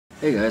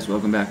Hey guys,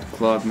 welcome back to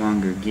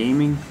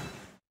ClogmongerGaming.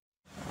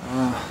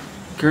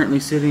 Currently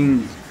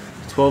sitting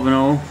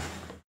 12-0.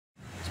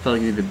 It's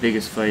probably going to be the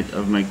biggest fight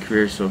of my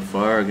career so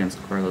far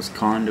against Carlos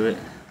Condit.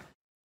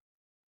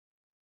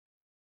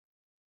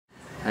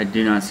 I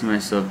do not see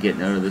myself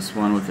getting out of this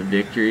one with a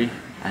victory.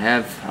 I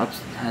have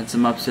had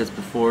some upsets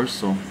before,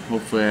 so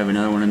hopefully I have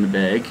another one in the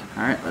bag.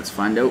 Alright, let's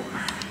find out.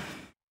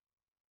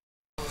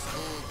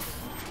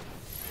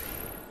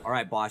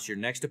 Alright boss, your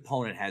next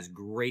opponent has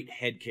great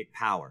head kick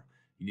power.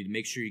 You need to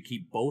make sure you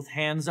keep both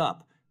hands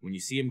up. When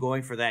you see him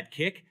going for that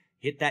kick,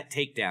 hit that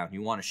takedown.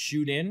 You want to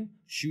shoot in,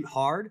 shoot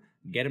hard,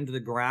 get him to the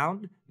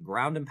ground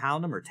and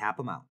pound him, or tap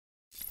him out.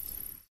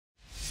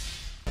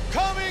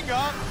 Coming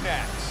up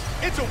next,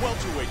 it's a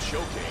welterweight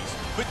showcase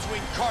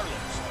between Carlos,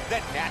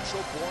 that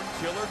natural-born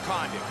killer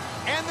Condit,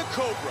 and the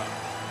Cobra.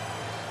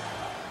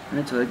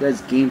 Alright, so that guy's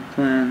game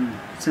plan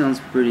sounds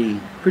pretty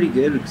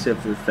good,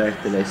 except for the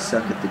fact that I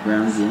suck at the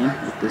ground game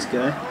with this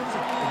guy. In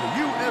the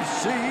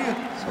UFC.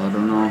 So I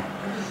don't know if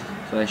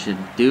I should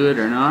do it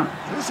or not.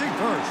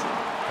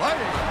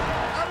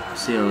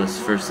 See how this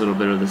first little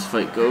bit of this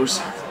fight goes.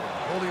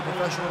 Holding a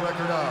professional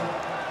record of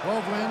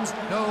 12 wins,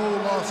 no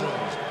losses.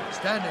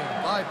 Standing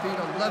 5 feet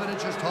 11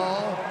 inches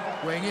tall,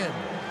 weighing in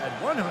at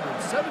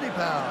 170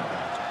 pounds.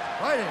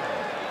 Fighting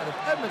out of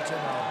Edmonton,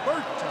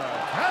 Alberta,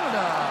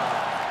 Canada,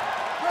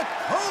 the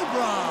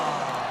Cobra.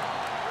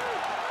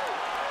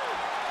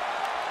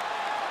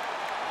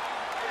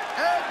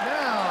 And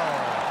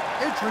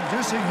now,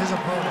 introducing his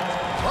opponent,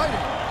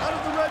 fighting out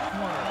of the red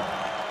corner,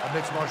 a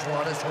mixed martial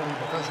artist holding a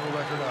professional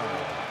record of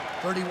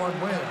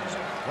 31 wins,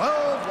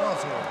 12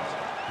 losses.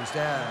 He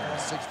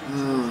stands 6 feet 6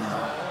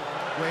 tall,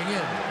 weighing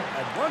in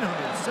at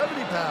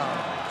 170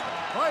 pounds,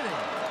 fighting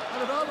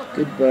out of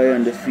Albuquerque. Goodbye,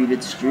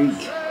 undefeated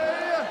streak.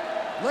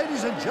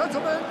 Ladies and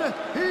gentlemen,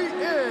 he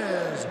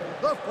is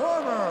the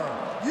former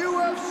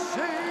UFC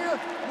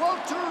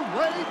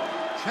welterweight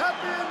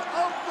champion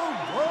of the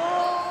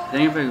world. I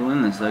think if I can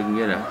win this, I can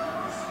get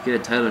a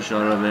title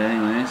shot out of it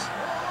anyways.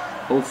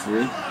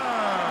 Hopefully. And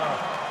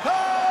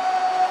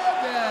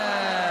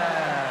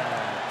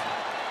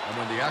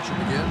when the action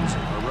begins,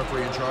 our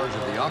referee in charge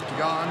of the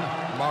Octagon,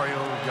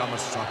 Mario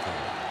Yamasaki.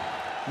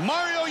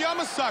 Mario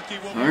Yamasaki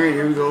will be... Alright,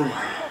 here we go.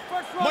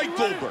 Mike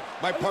Goldberg,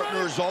 my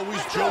partner is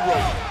always Joe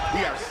Rogan.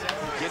 We are set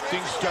to get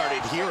things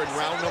started here in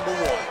round number 1.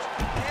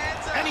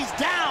 And he's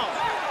down!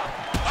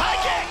 High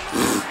kick!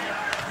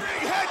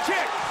 Big head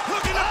kick!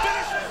 Looking to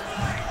finish it!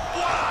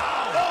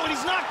 Wow! Oh, and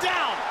he's knocked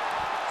down!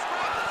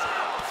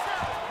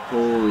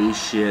 Holy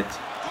shit.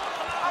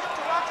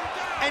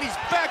 And he's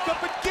back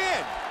up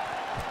again!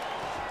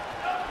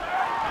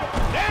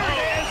 There it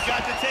is!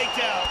 Got the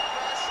takedown!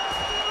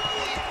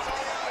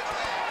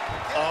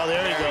 Oh,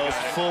 there he goes.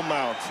 Full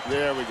mount.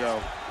 There we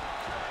go.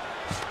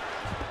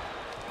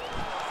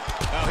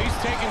 Now he's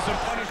taking some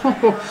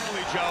punishment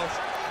early, Joe.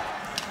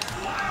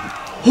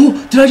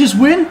 Oh, did I just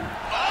win?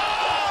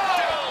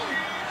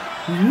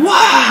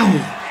 Wow!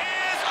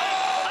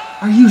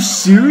 Are you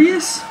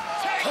serious?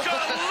 Take a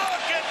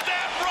look at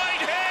that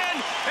right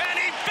hand, and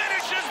he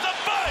finishes the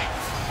fight!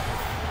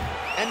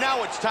 And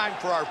now it's time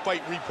for our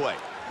fight replay.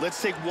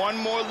 Let's take one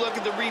more look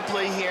at the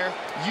replay here.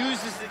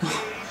 Uses the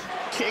cage,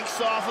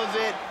 kicks off of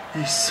it. Are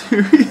you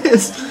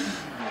serious?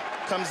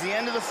 Comes the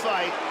end of the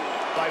fight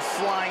by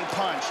flying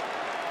punch.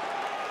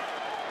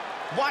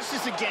 Watch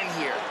this again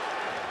here.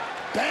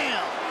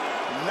 Bam!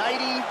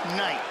 Nighty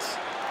night.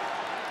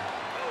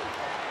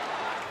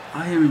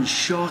 I am in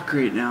shock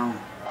right now.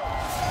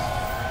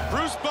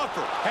 Bruce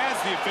Buffer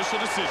has the official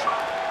decision.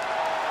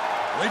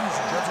 Ladies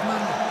and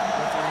gentlemen,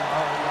 referee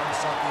Mario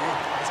Yamasaki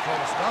has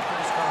called a stop to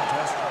this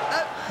contest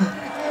at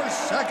 34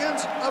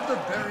 seconds of the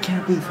very... I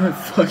can't believe I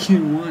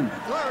fucking won.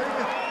 Declaring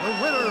the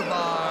winner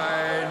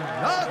by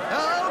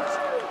knockout,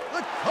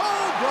 the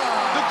Cobra!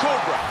 The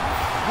Cobra,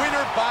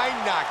 winner by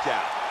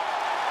knockout.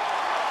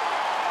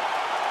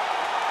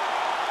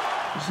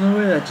 There's no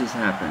way that just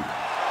happened.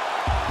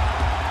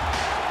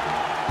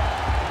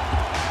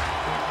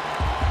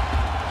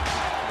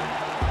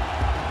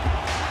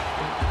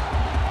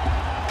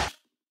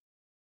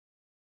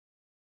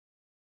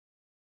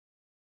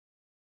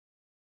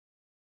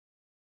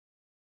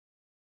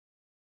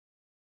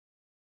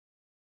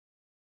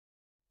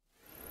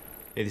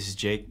 Hey, this is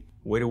Jake.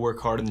 Way to work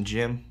hard in the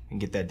gym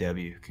and get that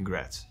W.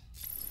 Congrats.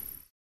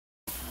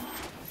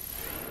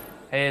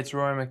 Hey, it's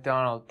Rory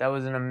McDonald. That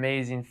was an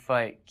amazing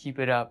fight. Keep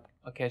it up.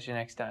 I'll catch you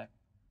next time.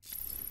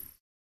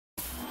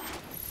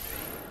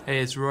 Hey,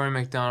 it's Rory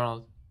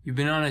McDonald. You've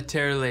been on a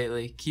tear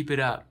lately. Keep it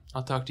up.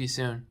 I'll talk to you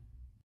soon.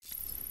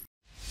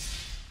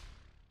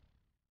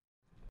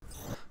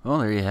 Well,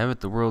 there you have it.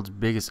 The world's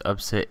biggest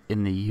upset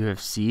in the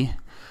UFC.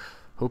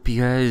 Hope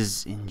you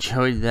guys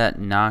enjoyed that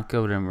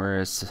knockout and were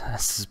as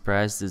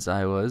surprised as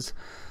I was.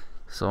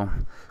 So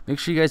make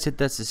sure you guys hit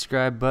that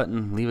subscribe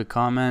button, leave a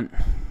comment,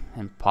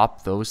 and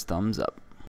pop those thumbs up.